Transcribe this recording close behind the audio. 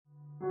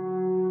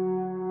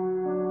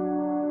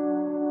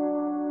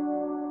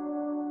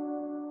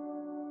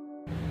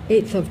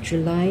8th of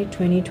July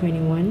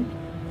 2021,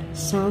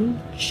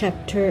 Psalm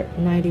chapter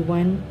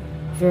 91,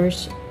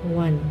 verse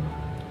 1.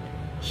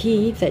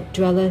 He that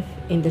dwelleth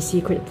in the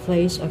secret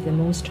place of the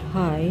Most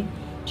High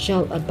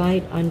shall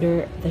abide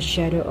under the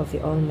shadow of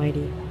the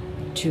Almighty.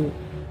 2.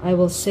 I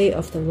will say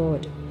of the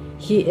Lord,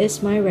 He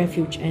is my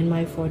refuge and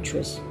my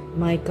fortress,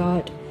 my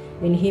God,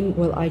 in Him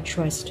will I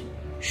trust.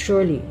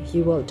 Surely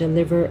He will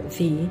deliver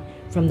thee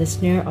from the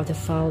snare of the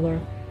fowler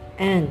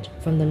and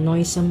from the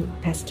noisome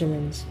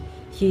pestilence.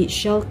 He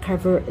shall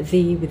cover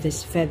thee with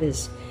His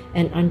feathers,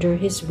 and under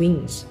His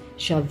wings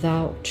shalt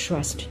thou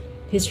trust.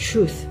 His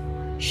truth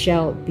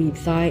shall be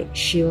thy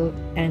shield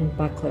and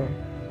buckler.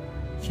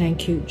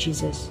 Thank you,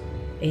 Jesus.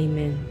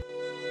 Amen.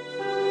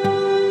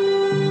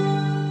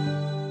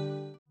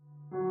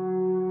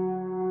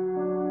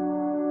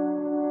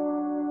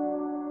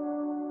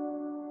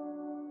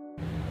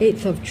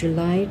 Eighth of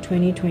July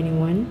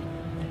 2021,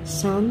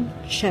 Psalm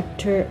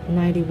chapter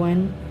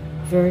 91,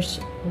 verse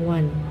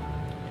 1.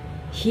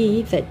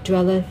 He that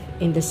dwelleth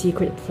in the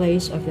secret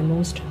place of the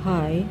Most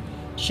High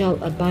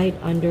shall abide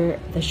under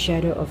the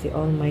shadow of the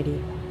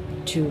Almighty.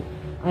 2.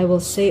 I will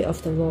say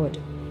of the Lord,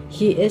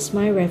 He is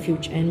my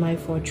refuge and my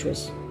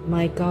fortress,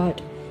 my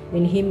God,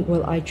 in Him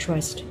will I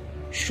trust.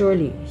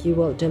 Surely He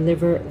will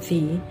deliver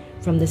thee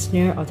from the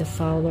snare of the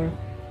fowler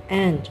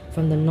and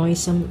from the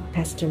noisome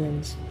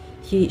pestilence.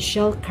 He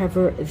shall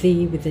cover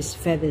thee with His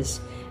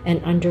feathers,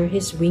 and under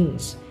His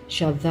wings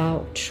shalt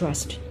thou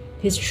trust.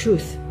 His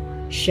truth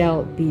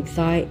shall be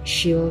thy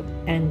shield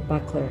and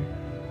buckler.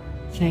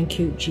 Thank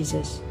you,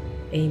 Jesus.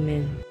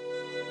 Amen.